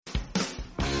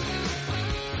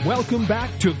Welcome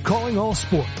back to Calling All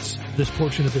Sports. This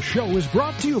portion of the show is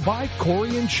brought to you by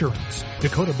Corey Insurance,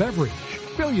 Dakota Beverage,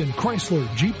 Billion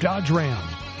Chrysler Jeep Dodge Ram,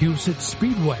 Huset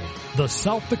Speedway, the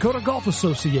South Dakota Golf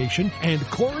Association, and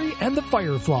Corey and the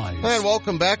Fireflies. And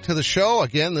welcome back to the show.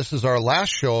 Again, this is our last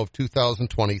show of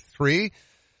 2023.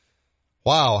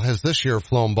 Wow, has this year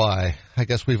flown by. I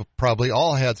guess we've probably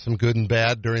all had some good and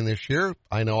bad during this year.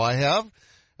 I know I have.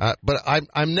 But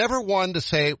I'm never one to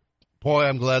say, boy,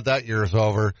 I'm glad that year is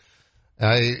over.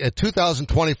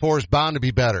 2024 is bound to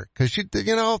be better because,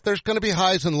 you know, there's going to be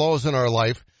highs and lows in our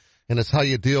life, and it's how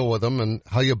you deal with them and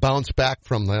how you bounce back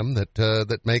from them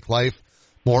that make life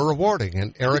more rewarding.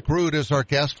 And Eric Rud is our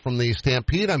guest from the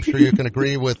Stampede. I'm sure you can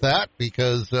agree with that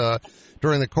because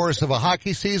during the course of a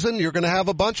hockey season, you're going to have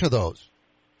a bunch of those.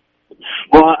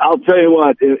 Well, I'll tell you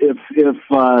what, if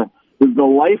the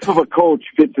life of a coach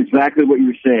fits exactly what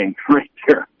you're saying right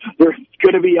there. There's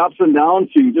going to be ups and downs,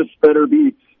 so you just better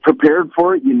be prepared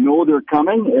for it. You know they're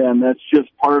coming, and that's just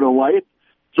part of life.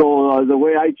 So the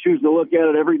way I choose to look at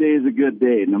it, every day is a good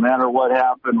day. No matter what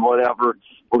happened, whatever,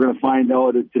 we're going to find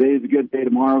out that today's a good day,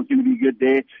 tomorrow's going to be a good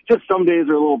day. Just some days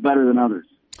are a little better than others,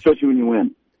 especially when you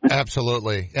win.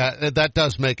 Absolutely. That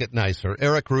does make it nicer.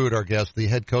 Eric Rud, our guest, the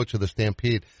head coach of the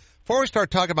Stampede. Before we start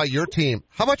talking about your team,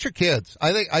 how about your kids?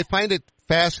 I find it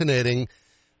fascinating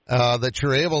that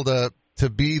you're able to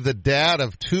be the dad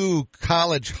of two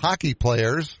college hockey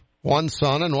players, one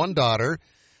son and one daughter,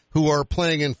 who are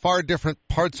playing in far different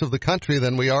parts of the country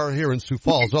than we are here in Sioux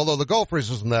Falls. Although the Gophers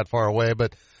isn't that far away,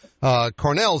 but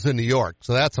Cornell's in New York,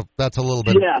 so that's a little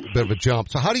bit of a jump.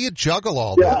 So how do you juggle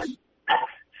all this?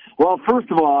 Well, first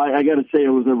of all, I got to say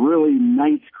it was a really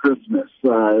nice Christmas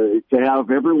to have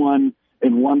everyone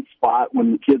in one spot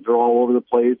when the kids are all over the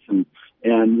place, and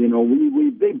you know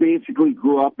they basically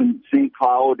grew up in St.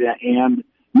 Cloud and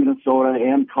Minnesota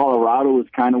and Colorado is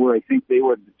kind of where I think they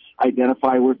would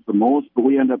identify with the most, but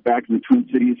we end up back in the Twin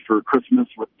Cities for Christmas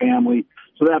with family,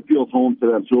 so that feels home to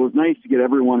them. So it was nice to get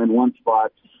everyone in one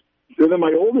spot. So then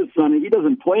my oldest son, he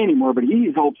doesn't play anymore, but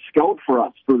he helped scout for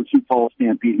us for the Sioux Falls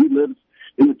Stampede. He lives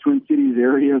in the Twin Cities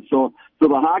area, so the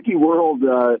hockey world,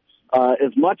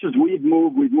 as much as we've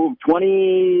moved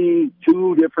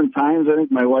 22 different times, I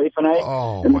think, my wife and I.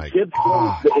 Oh, and my the kids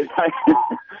God.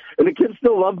 and the kids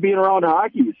still love being around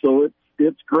hockey, so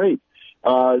it's great.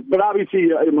 But obviously,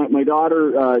 my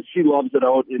daughter, she loves it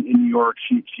out in New York.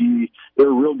 They're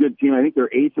a real good team. I think they're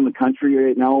 8th in the country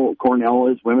right now. Cornell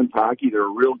is women's hockey. They're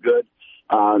real good.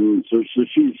 So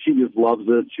she just loves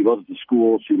it. She loves the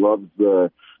school. She loves the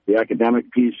academic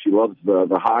piece. She loves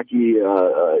the hockey.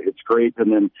 It's great.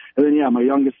 And then, yeah, my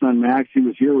youngest son, Max, he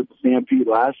was here with the Stampede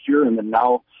last year, and then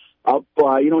now up,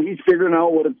 he's figuring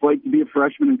out what it's like to be a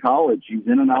freshman in college. He's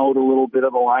in and out a little bit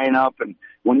of the lineup, and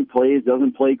when he plays,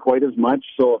 doesn't play quite as much.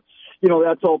 So,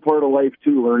 that's all part of life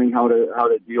too, learning how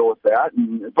to deal with that.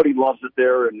 But he loves it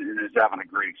there and is having a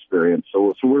great experience.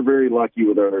 So we're very lucky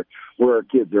with where our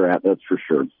kids are at. That's for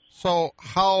sure. So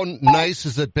how nice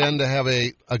has it been to have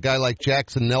a guy like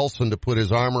Jackson Nelson to put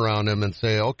his arm around him and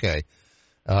say, okay,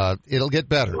 it'll get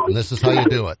better, and this is how you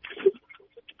do it?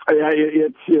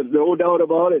 It's no doubt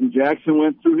about it. And Jackson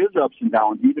went through his ups and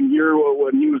downs. Even here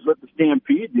when he was with the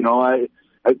Stampede,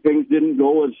 things didn't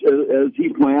go as he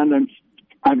planned.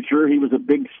 I'm sure he was a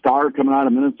big star coming out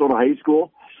of Minnesota high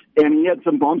school, and he had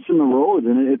some bumps in the road.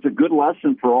 And it's a good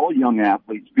lesson for all young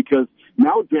athletes because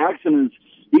now Jackson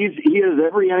he has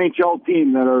every NHL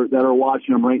team that are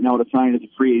watching him right now to sign as a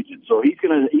free agent. So he's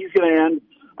gonna end.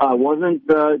 Wasn't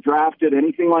drafted,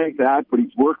 anything like that, but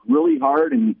he's worked really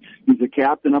hard, and he's a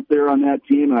captain up there on that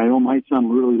team. And I know my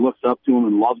son really looks up to him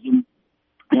and loves him.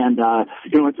 And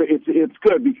it's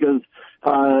good because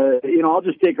I'll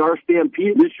just take our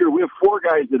Stampede this year. We have 4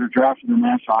 guys that are drafted in the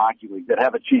National Hockey League that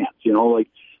have a chance.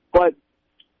 But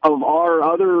of our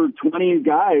other 20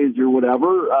 guys or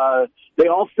whatever, they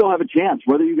all still have a chance.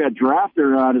 Whether you got drafted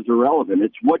or not is irrelevant.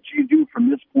 It's what you do from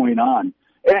this point on.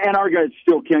 And our guys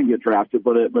still can get drafted,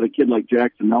 but a kid like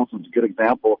Jackson Nelson's a good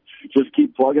example. Just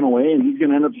keep plugging away, and he's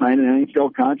going to end up signing an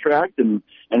NHL contract and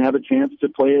have a chance to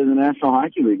play in the National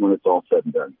Hockey League when it's all said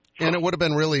and done. And it would have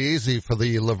been really easy for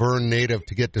the Laverne native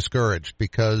to get discouraged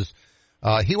because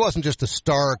he wasn't just a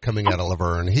star coming out of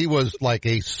Laverne. He was like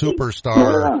a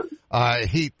superstar. Yeah.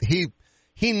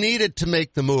 He needed to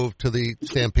make the move to the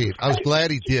Stampede. I was glad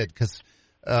he did because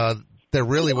there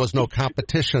really was no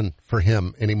competition for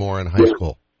him anymore in high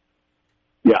school.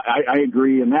 Yeah, I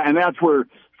agree, and that's where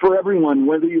for everyone,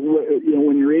 whether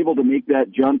when you're able to make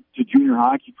that jump to junior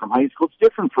hockey from high school, it's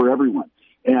different for everyone.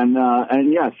 And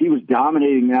yes, he was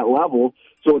dominating that level,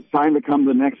 so it's time to come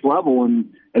to the next level,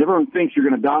 and everyone thinks you're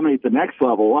going to dominate the next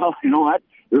level. Well,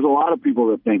 there's a lot of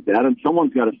people that think that, and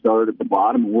someone's got to start at the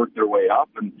bottom and work their way up,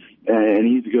 and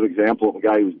he's a good example of a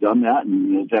guy who's done that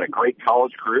and has had a great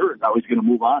college career, and now he's going to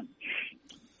move on.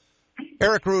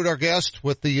 Eric Rud, our guest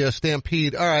with the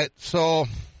Stampede. All right, so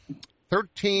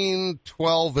 13,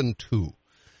 12, and 2.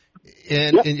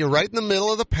 And you're right in the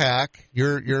middle of the pack.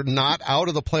 You're not out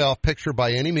of the playoff picture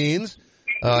by any means.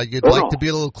 You'd like to be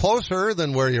a little closer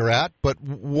than where you're at, but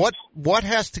what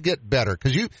has to get better?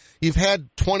 Because you've had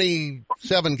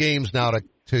 27 games now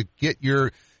to get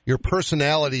your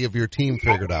personality of your team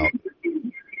figured out.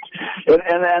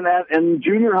 And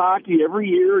junior hockey, every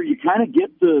year you kind of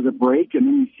get the break and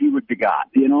then you see what you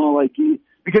got.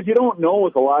 Because you don't know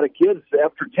with a lot of kids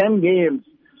after 10 games.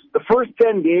 The first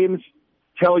 10 games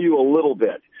tell you a little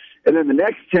bit, and then the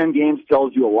next 10 games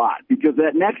tells you a lot, because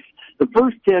the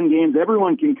first 10 games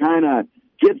everyone can kind of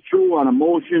get through on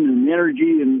emotion and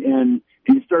energy, and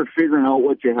you start figuring out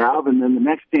what you have, and then the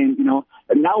next game,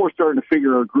 and now we're starting to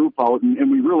figure our group out, and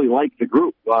we really like the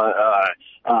group.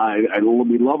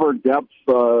 We love our depth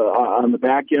on the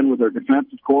back end with our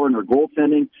defensive core and our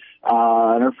goaltending,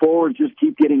 and our forwards just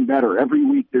keep getting better. Every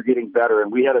week they're getting better,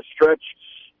 and we had a stretch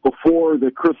before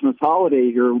the Christmas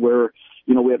holiday here where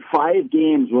we had 5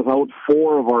 games without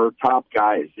 4 of our top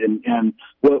guys, and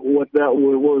what it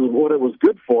was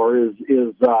good for is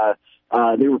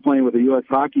they were playing with a U.S.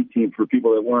 hockey team for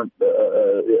people that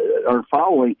aren't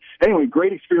following. Anyway,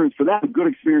 great experience for them, good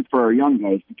experience for our young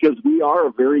guys, because we are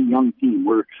a very young team.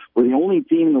 We're the only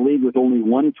team in the league with only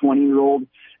one 20-year-old,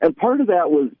 and part of that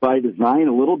was by design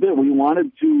a little bit. We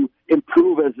wanted to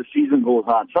improve as the season goes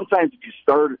on. Sometimes if you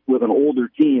start with an older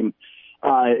team,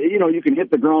 you can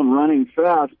hit the ground running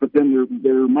fast, but then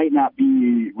there might not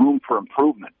be room for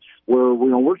improvement.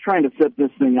 We're trying to set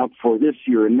this thing up for this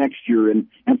year and next year, and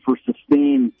for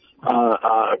sustained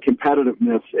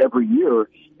competitiveness every year,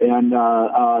 and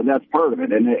that's part of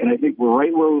it. And I think we're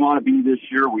right where we want to be this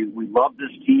year. We love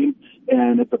this team,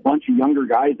 and it's a bunch of younger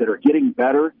guys that are getting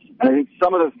better. And I think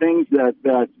some of the things that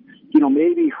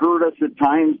maybe hurt us at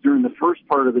times during the first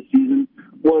part of the season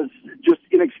was just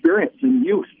inexperience and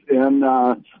youth, and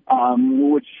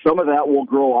which some of that will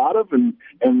grow out of, and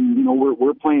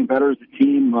we're playing better as a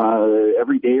team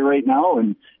every day right now,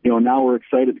 and now we're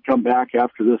excited to come back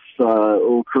after this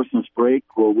old Christmas break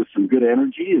with some good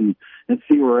energy and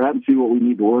see where we're at and see what we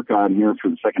need to work on here for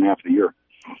the second half of the year.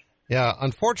 Yeah,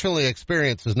 unfortunately,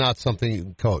 experience is not something you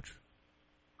can coach.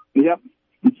 Yep.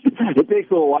 It takes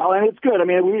a little while, and it's good. I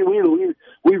mean,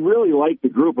 we really like the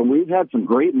group, and we've had some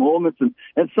great moments,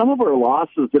 and some of our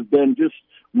losses have been just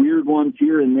weird ones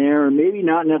here and there, and maybe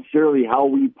not necessarily how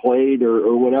we played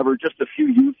or whatever, just a few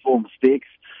youthful mistakes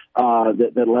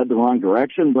that led the wrong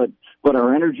direction. But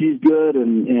our energy's good,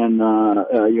 and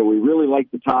we really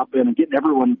like the top end and getting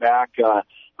everyone back. I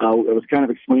was kind of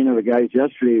explaining to the guys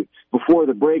yesterday before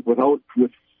the break, with 4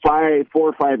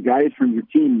 or 5 guys from your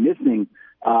team missing.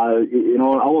 It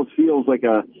almost feels like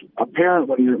a parent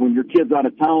when your kid's out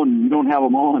of town and you don't have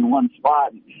them all in one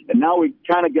spot. And now we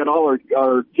kind of get all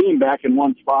our team back in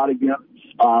one spot again,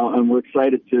 and we're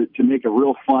excited to make a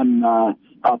real fun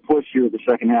push here the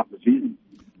second half of the season.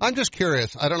 I'm just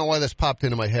curious. I don't know why this popped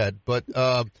into my head, but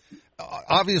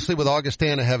obviously with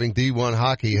Augustana having D1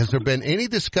 hockey, has there been any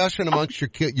discussion amongst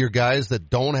your guys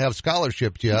that don't have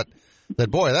scholarships yet? That,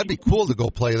 boy, that'd be cool to go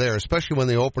play there, especially when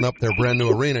they open up their brand new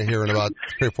arena here in about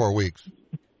 3 or 4 weeks.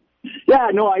 Yeah,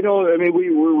 no, I know. I mean,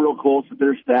 we're real close with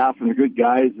their staff, and they're good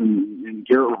guys. And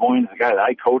Garrett Ravoyne is a guy that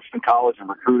I coached in college and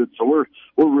recruited, so we're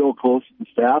real close with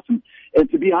the staff. And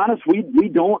to be honest, we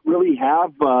don't really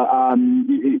have.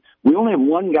 We only have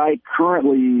one guy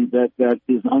currently that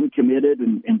is uncommitted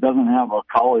and doesn't have a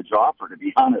college offer. To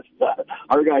be honest,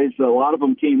 our guys, a lot of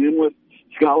them came in with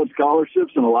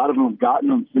scholarships, and a lot of them have gotten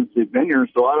them since they've been here.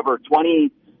 So out of our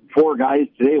 24 guys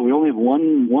today, we only have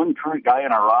one current guy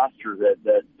in our roster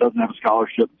that doesn't have a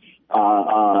scholarship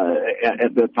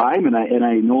at the time. And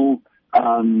I know,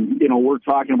 we're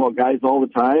talking about guys all the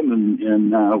time,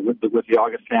 and with the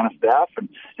Augustana staff,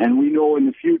 and we know in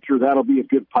the future that'll be a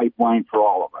good pipeline for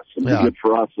all of us. It'll be good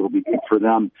for us. It'll be good for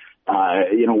them.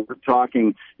 We're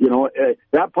talking,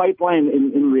 that pipeline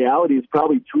in reality is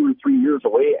probably 2 or 3 years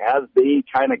away as they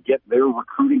kind of get their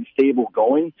recruiting stable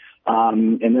going.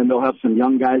 And then they'll have some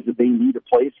young guys that they need a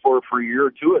place for a year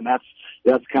or two. And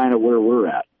that's kind of where we're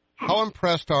at. How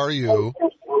impressed are you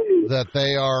that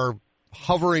they are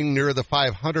hovering near the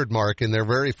 500 mark in their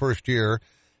very first year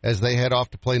as they head off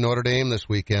to play Notre Dame this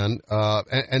weekend?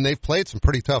 And they've played some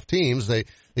pretty tough teams. They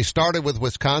started with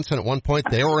Wisconsin at one point.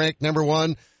 They were ranked number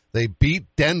 1. They beat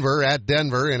Denver at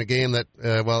Denver in a game that,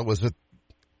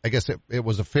 it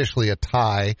was officially a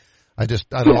tie.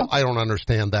 I don't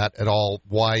understand that at all.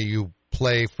 Why you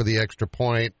play for the extra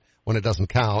point when it doesn't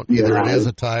count? Either it is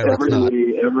a tie or it's not.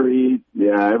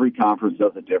 Every conference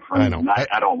does it different. I know.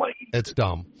 I don't like it. It's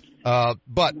dumb.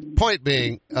 But point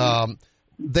being,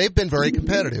 they've been very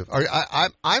competitive.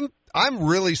 I'm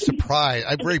really surprised.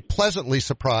 I'm very pleasantly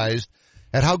surprised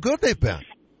at how good they've been.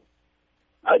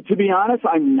 To be honest,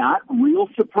 I'm not real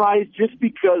surprised just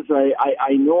because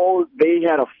I know they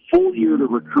had a full year to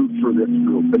recruit for this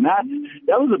group, and that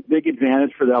was a big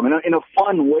advantage for them in a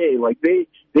fun way. Like they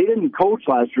didn't coach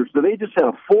last year, so they just had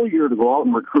a full year to go out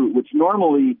and recruit, which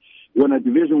normally when a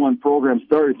Division I program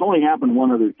starts, it's only happened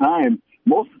one other time.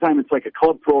 Most of the time it's like a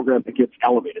club program that gets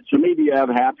elevated. So maybe you have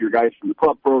half your guys from the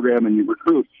club program and you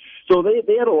recruit. So they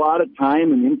had a lot of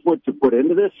time and input to put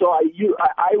into this. So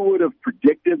I would have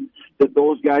predicted that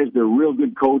those guys, they're real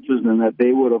good coaches and that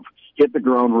they would have hit the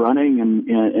ground running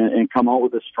and come out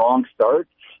with a strong start.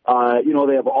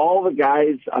 They have all the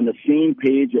guys on the same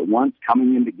page at once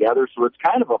coming in together. So it's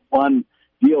kind of a fun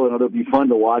deal, and it'll be fun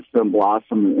to watch them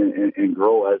blossom and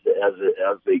grow as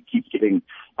they keep getting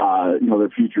their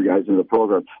future guys into the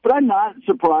program. But I'm not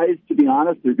surprised, to be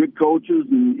honest. They're good coaches,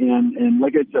 and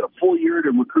like I said, a full year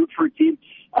to recruit for a team.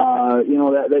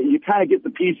 That you kind of get the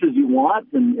pieces you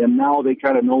want, and now they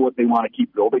kind of know what they want to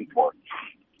keep building for.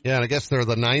 Yeah, and I guess they're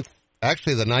the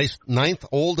ninth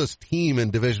oldest team in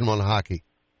Division I hockey.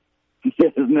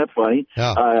 Isn't that funny?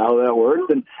 Yeah. How that works?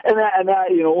 And that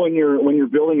when you're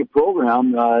building a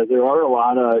program, there are a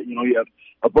lot of you have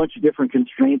a bunch of different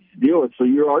constraints to deal with. So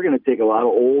you are going to take a lot of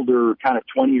older, kind of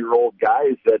 20-year-old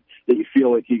guys that you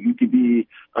feel like you could be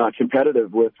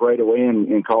competitive with right away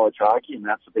in college hockey, and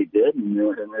that's what they did, and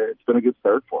it's been a good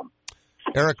start for them.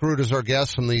 Eric Rud is our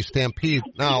guest from the Stampede.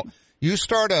 Now, you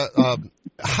start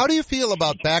how do you feel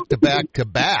about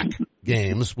back-to-back-to-back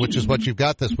games, which is what you've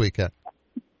got this weekend?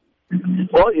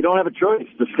 Well, you don't have a choice.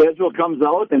 The schedule comes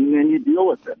out, and then you deal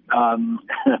with it.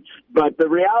 But the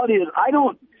reality is,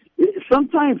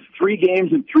 sometimes 3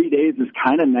 games in 3 days is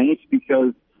kind of nice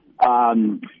because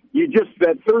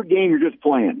that third game you're just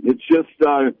playing. It's just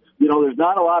there's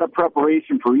not a lot of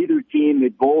preparation for either team. They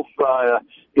both I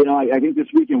think this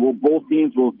weekend both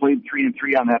teams will play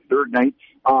 3-3 on that third night.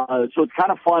 So it's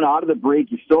kind of fun out of the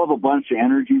break. You still have a bunch of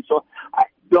energy. So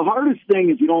the hardest thing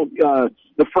is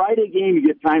the Friday game you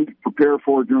get time to prepare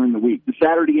for during the week. The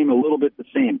Saturday game a little bit the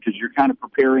same because you're kind of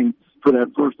preparing for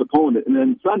that first opponent. And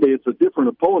then Sunday it's a different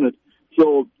opponent.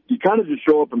 So you kind of just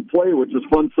show up and play, which is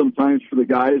fun sometimes for the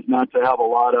guys not to have a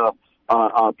lot of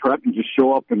prep and just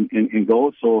show up and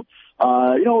go. So,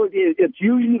 it's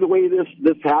usually the way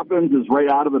this happens is right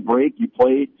out of the break. You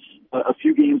play a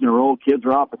few games in a row. Kids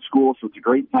are off at school, so it's a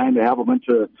great time to have a bunch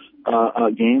of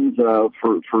games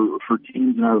for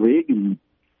teams in our league, and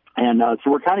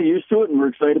so we're kind of used to it, and we're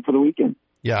excited for the weekend.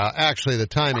 Yeah, actually, the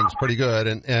timing's pretty good,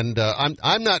 and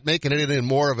I'm not making anything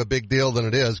more of a big deal than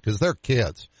it is because they're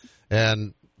kids,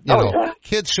 and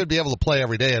kids should be able to play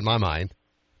every day in my mind.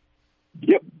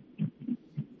 Yep.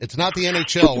 It's not the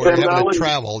NHL where you have to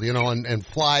travel, and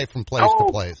fly from place to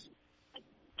place.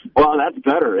 Well, that's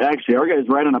better. Actually, our guys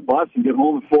ride on a bus and get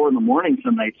home at 4 a.m.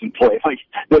 some nights and play. Like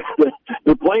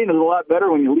the plane is a lot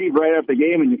better when you leave right after the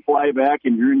game and you fly back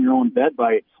and you're in your own bed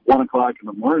by 1 o'clock in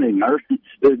the morning.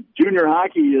 The junior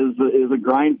hockey is a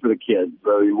grind for the kids.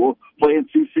 So we'll play in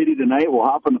Sioux City tonight. We'll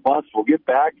hop on the bus. We'll get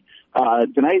back.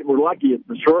 Tonight we're lucky it's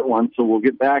the short one, so we'll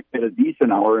get back at a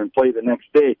decent hour and play the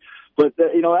next day. But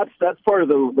that's part of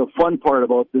the fun part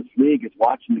about this league is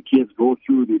watching the kids go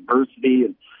through the adversity.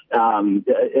 And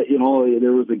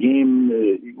there was a game.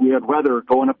 We had weather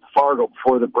going up to Fargo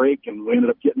before the break, and we ended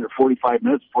up getting there 45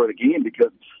 minutes before the game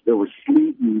because there was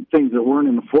sleet and things that weren't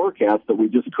in the forecast that we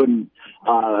just couldn't.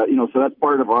 So that's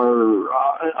part of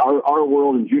our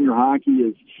world in junior hockey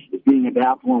is being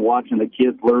adaptable and watching the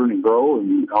kids learn and grow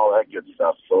and all that good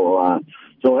stuff.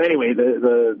 So anyway,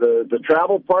 the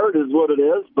travel part is what it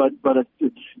is, but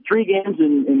 3 games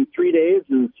in 3 days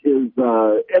is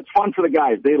it's fun for the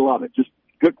guys. They love it. Just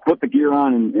put the gear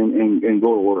on and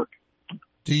go to work.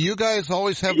 Do you guys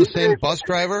always have the same bus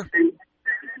driver?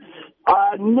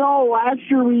 No, last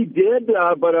year we did,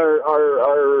 but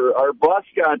our bus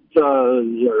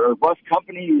our bus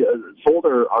company sold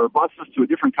our buses to a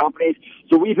different company.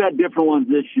 So we've had different ones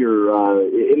this year.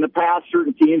 In the past,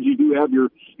 certain teams you do have your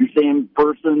same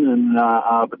person,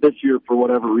 and but this year, for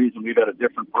whatever reason, we've had a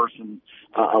different person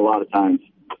a lot of times.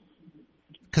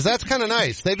 Because that's kind of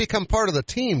nice. They become part of the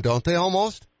team, don't they?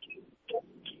 Almost.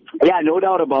 Yeah, no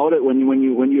doubt about it. When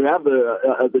you have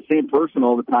the same person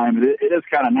all the time, it is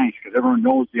kind of nice because everyone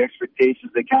knows the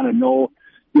expectations. They kind of know,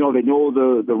 they know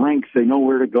the rinks, they know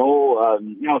where to go.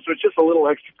 So it's just a little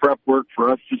extra prep work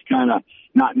for us, just kind of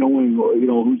not knowing,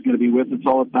 who's going to be with us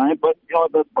all the time. But,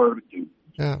 that's part of it, too.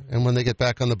 Yeah, and when they get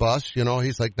back on the bus,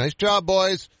 he's like, nice job,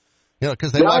 boys.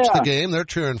 Because they watch the game, they're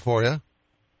cheering for you.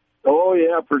 Oh,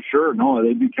 yeah, for sure. No,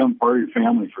 they become part of your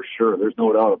family for sure. There's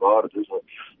no doubt about it. There's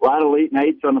a lot of late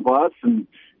nights on the bus, and,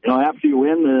 after you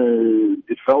win,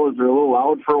 the fellas are a little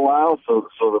loud for a while, so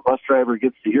the bus driver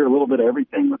gets to hear a little bit of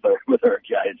everything with our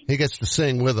guys. He gets to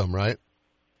sing with them, right?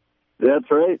 That's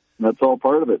right. That's all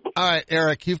part of it. All right,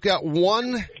 Eric, you've got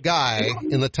one guy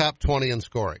in the top 20 in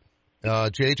scoring.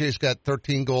 JJ's got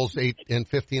 13 goals, 8 and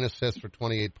 15 assists for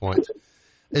 28 points.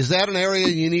 Is that an area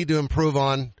you need to improve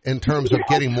on in terms of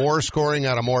getting more scoring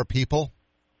out of more people?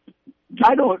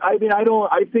 I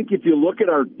think if you look at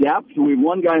our depth, we have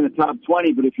one guy in the top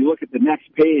 20, but if you look at the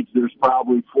next page, there's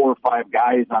probably 4 or 5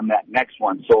 guys on that next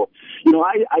one. So,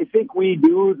 I think we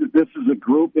do that. This is a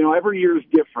group, every year is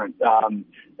different.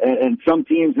 And some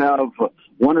teams have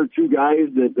 1 or 2 guys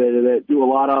that do a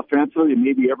lot offensively, and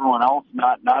maybe everyone else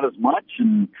not as much.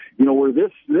 And, where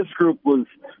this group was,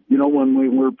 when we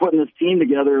were putting this team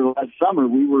together last summer,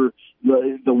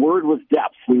 the word was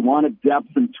depth. We wanted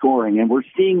depth in scoring, and we're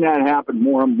seeing that happen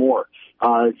more and more.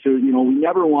 We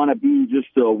never want to be just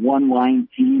a one-line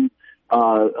team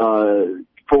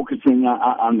focusing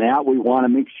on that. We want to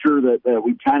make sure that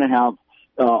we kind of have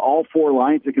all 4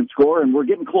 lines that can score, and we're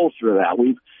getting closer to that.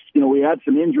 We had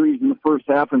some injuries in the first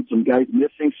half and some guys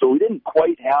missing, so we didn't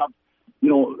quite have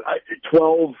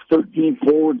 12, 13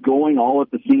 forwards going all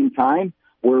at the same time.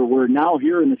 We're now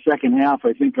here in the second half.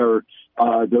 I think the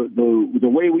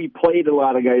way we played a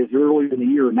lot of guys earlier in the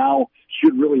year now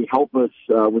should really help us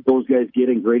with those guys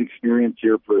getting great experience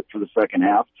here for the second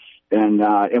half. And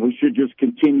we should just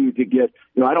continue to get,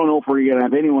 I don't know if we're going to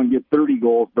have anyone get 30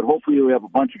 goals, but hopefully we have a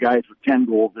bunch of guys with 10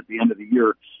 goals at the end of the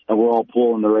year, and we're all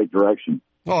pulling in the right direction.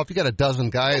 Well, if you got a dozen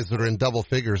guys that are in double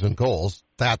figures in goals,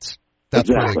 that's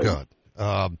exactly. really good.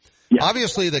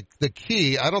 Obviously, the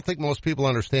key, I don't think most people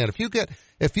understand. If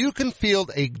you can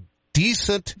field a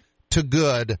decent to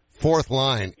good fourth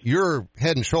line, you're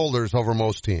head and shoulders over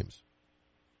most teams.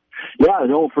 Yeah,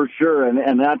 no, for sure,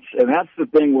 and that's the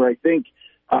thing where I think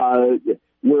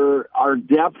where our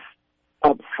depth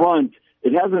up front,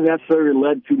 it hasn't necessarily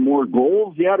led to more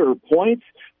goals yet or points,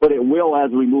 but it will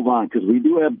as we move on because we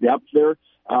do have depth there.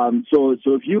 So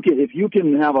if you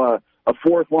can have a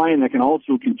fourth line that can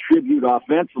also contribute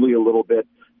offensively a little bit,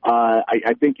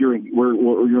 I think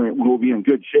we'll be in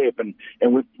good shape. And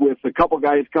with a couple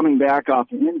guys coming back off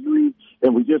an injury,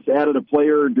 and we just added a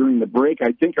player during the break,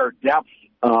 I think our depth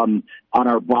on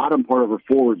our bottom part of our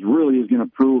forwards really is going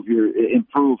to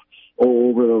improve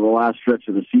over the last stretch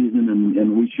of the season,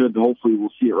 and we should hopefully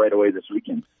we'll see it right away this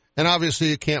weekend. And obviously,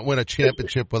 you can't win a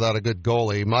championship without a good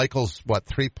goalie. Michael's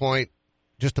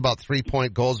just about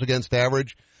 3-point goals against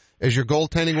average. Is your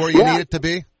goaltending where you need it to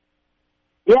be?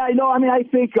 Yeah, I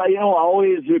think,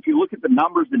 always if you look at the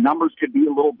numbers could be a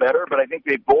little better, but I think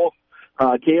they both,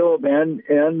 Caleb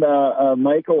and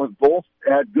Michael have both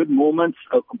had good moments,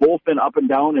 both been up and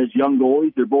down as young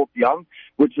goalies. They're both young,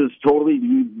 which is totally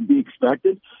to be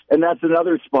expected. And that's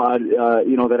another spot,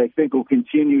 that I think will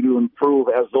continue to improve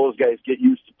as those guys get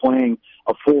used to playing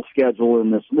a full schedule in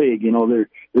this league.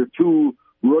 They're 2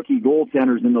 rookie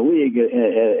goaltenders in the league,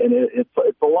 and it's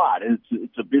a lot.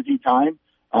 It's a busy time.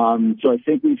 So I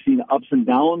think we've seen ups and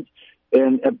downs,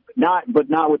 and not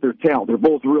with their talent. They're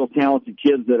both real talented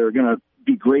kids that are going to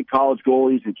be great college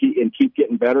goalies and keep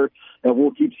getting better. And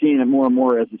we'll keep seeing it more and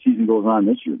more as the season goes on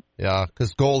this year. Yeah,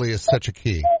 because goalie is such a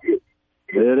key.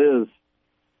 It is.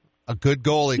 A good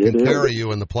goalie can carry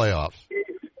you in the playoffs.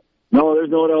 No, there's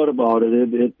no doubt about it.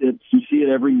 It's you see it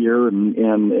every year, and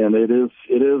it's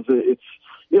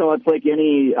it's like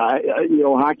any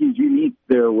hockey's unique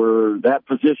there, where that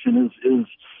position is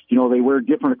they wear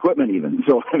different equipment even.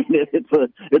 So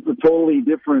it's a totally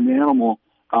different animal.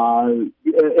 And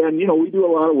we do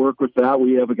a lot of work with that.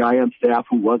 We have a guy on staff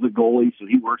who was a goalie, so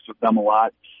he works with them a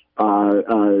lot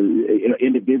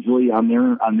individually on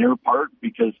their part,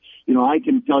 because I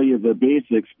can tell you the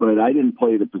basics, but I didn't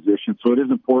play the position, so it is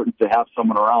important to have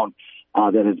someone around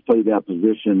that has played that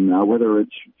position, whether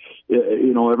it's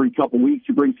every couple of weeks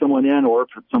you bring someone in, or if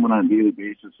it's someone on a daily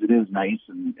basis. It is nice,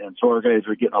 and so our guys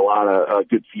are getting a lot of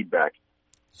good feedback.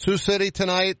 Sioux City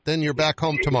tonight, then you're back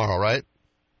home tomorrow, right?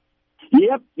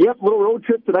 Yep. Little road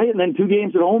trip tonight, and then 2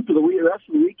 games at home for the rest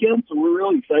of the weekend. So we're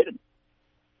really excited.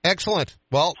 Excellent.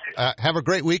 Well, have a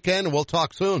great weekend, and we'll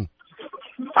talk soon.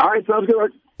 All right, sounds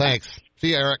good. Thanks. See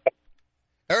you, Eric.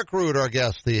 Eric Rud, our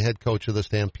guest, the head coach of the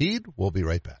Stampede. We'll be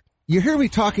right back. You hear me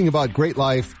talking about Great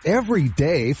Life every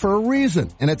day for a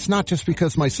reason, and it's not just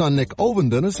because my son Nick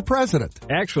Ovenden is the president.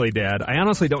 Actually, Dad, I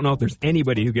honestly don't know if there's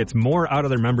anybody who gets more out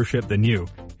of their membership than you.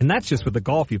 And that's just with the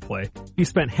golf you play. You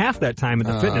spent half that time at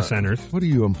the fitness centers. What are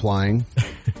you implying?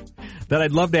 That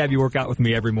I'd love to have you work out with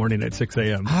me every morning at 6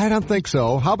 a.m. I don't think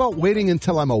so. How about waiting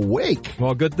until I'm awake?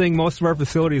 Well, good thing most of our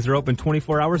facilities are open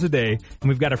 24 hours a day, and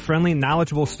we've got a friendly,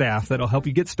 knowledgeable staff that'll help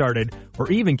you get started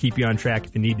or even keep you on track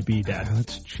if you need to be, Dad.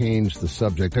 Let's change the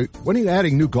subject. When are you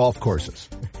adding new golf courses?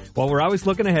 Well, we're always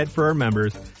looking ahead for our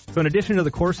members. So in addition to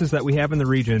the courses that we have in the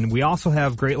region, we also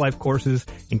have Great Life courses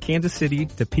in Kansas City,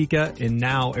 Topeka, and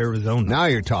now Arizona. Now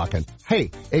you're talking.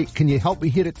 Hey, can you help me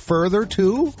hit it further,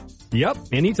 too? Yep,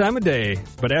 any time of day.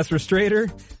 But as for straighter,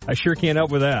 I sure can't help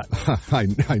with that.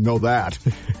 I know that.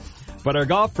 But our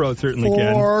golf pros certainly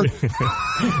can.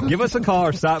 Give us a call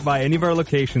or stop by any of our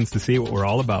locations to see what we're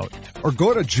all about. Or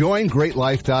go to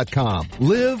joingreatlife.com.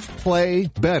 Live, play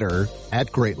better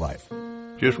at Great Life.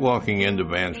 Just walking into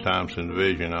Vance Thompson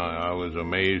Division, I was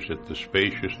amazed at the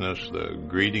spaciousness, the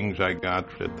greetings I got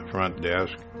at the front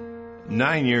desk.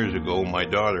 9 years ago, my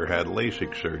daughter had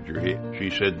LASIK surgery. She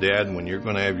said, Dad, when you're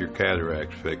going to have your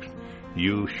cataracts fixed,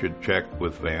 you should check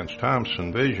with Vance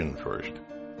Thompson Vision first.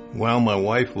 Well, my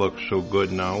wife looks so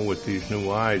good now with these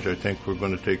new eyes, I think we're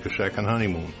going to take a second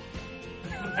honeymoon.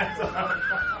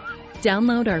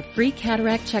 Download our free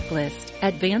cataract checklist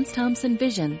at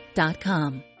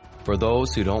VanceThompsonVision.com. For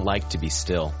those who don't like to be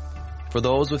still. For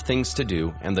those with things to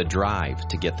do and the drive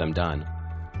to get them done.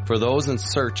 For those in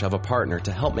search of a partner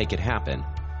to help make it happen,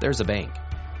 there's a bank.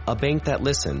 A bank that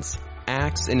listens,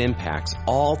 acts, and impacts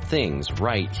all things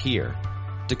right here.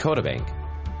 Dakota Bank.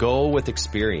 Go with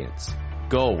experience.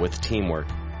 Go with teamwork.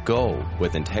 Go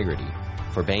with integrity.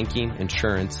 For banking,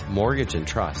 insurance, mortgage, and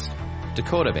trust.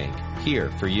 Dakota Bank.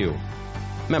 Here for you.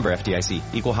 Member FDIC.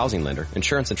 Equal housing lender.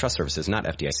 Insurance and trust services not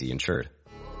FDIC insured.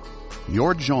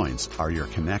 Your joints are your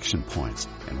connection points,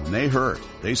 and when they hurt,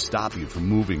 they stop you from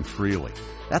moving freely.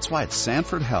 That's why at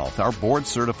Sanford Health, our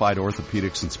board-certified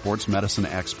orthopedics and sports medicine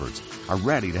experts are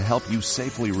ready to help you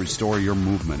safely restore your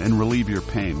movement and relieve your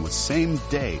pain with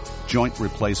same-day joint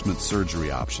replacement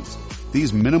surgery options.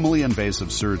 These minimally invasive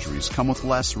surgeries come with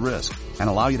less risk and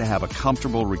allow you to have a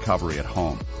comfortable recovery at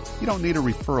home. You don't need a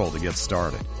referral to get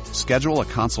started. Schedule a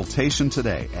consultation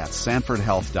today at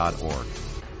sanfordhealth.org.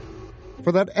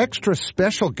 For that extra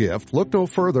special gift, look no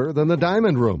further than the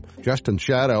Diamond Room. Justin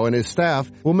Shadow and his staff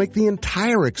will make the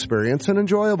entire experience an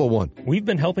enjoyable one. We've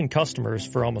been helping customers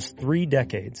for almost 3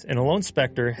 decades, and a loan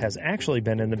specter has actually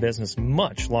been in the business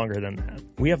much longer than that.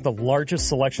 We have the largest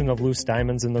selection of loose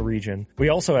diamonds in the region. We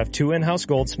also have 2 in-house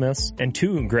goldsmiths and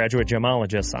 2 graduate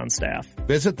gemologists on staff.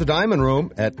 Visit the Diamond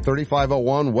Room at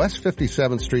 3501 West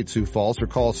 57th Street, Sioux Falls, or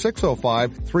call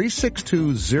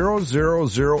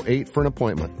 605-362-0008 for an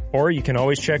appointment. Or you can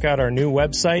always check out our new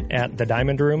website at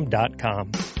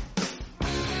thediamondroom.com.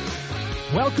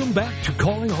 Welcome back to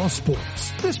Calling All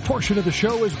Sports. This portion of the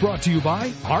show is brought to you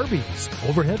by Arby's,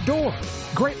 Overhead Door,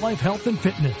 Great Life Health and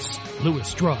Fitness,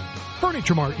 Lewis Drug,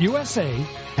 Furniture Mart USA,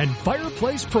 and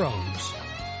Fireplace Pros.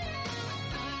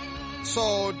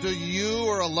 So, do you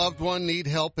or a loved one need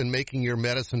help in making your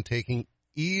medicine taking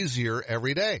easier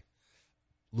every day?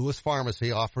 Lewis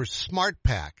Pharmacy offers Smart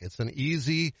Pack. It's an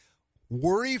easy,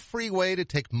 worry-free way to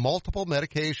take multiple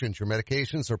medications. Your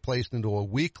medications are placed into a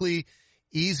weekly,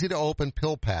 easy-to-open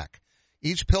pill pack.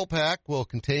 Each pill pack will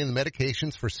contain the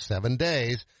medications for 7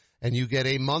 days, and you get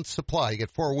a month's supply. You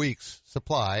get 4 weeks'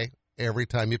 supply every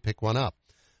time you pick one up.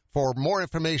 For more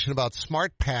information about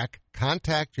Smart Pack,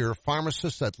 contact your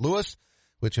pharmacist at Lewis,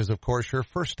 which is, of course, your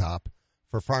first stop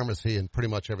for pharmacy and pretty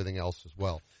much everything else as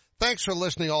well. Thanks for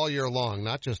listening all year long,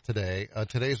 not just today.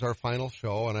 Today's our final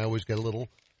show, and I always get a little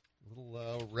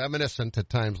reminiscent at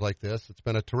times like this. It's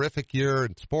been a terrific year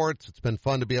in sports. It's been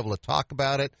fun to be able to talk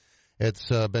about it. It's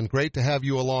been great to have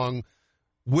you along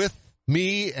with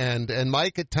me and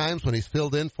Mike at times when he's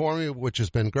filled in for me, which has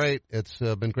been great. It's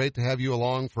been great to have you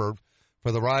along for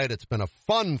the ride. It's been a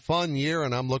fun year,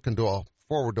 and I'm looking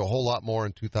forward to a whole lot more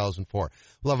in 2004.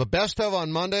 We'll have a best of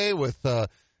on Monday with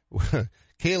Kalen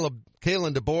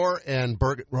DeBoer and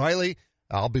Bert Riley.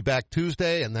 I'll be back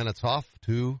Tuesday, and then it's off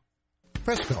to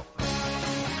Frisco.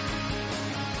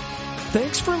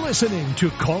 Thanks for listening to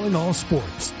Calling All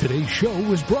Sports. Today's show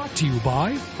was brought to you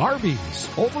by Arby's,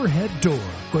 Overhead Door,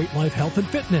 Great Life Health and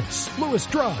Fitness, Lewis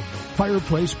Drug,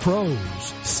 Fireplace Pros,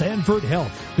 Sanford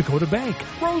Health, Dakota Bank,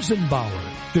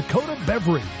 Rosenbauer, Dakota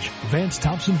Beverage, Vance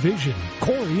Thompson Vision,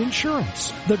 Corey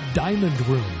Insurance, The Diamond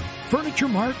Room, Furniture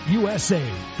Mart USA,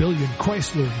 Billion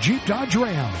Chrysler Jeep Dodge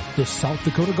Ram, the South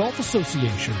Dakota Golf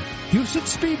Association, Houston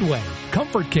Speedway,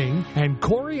 Comfort King, and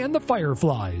Corey and the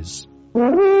Fireflies.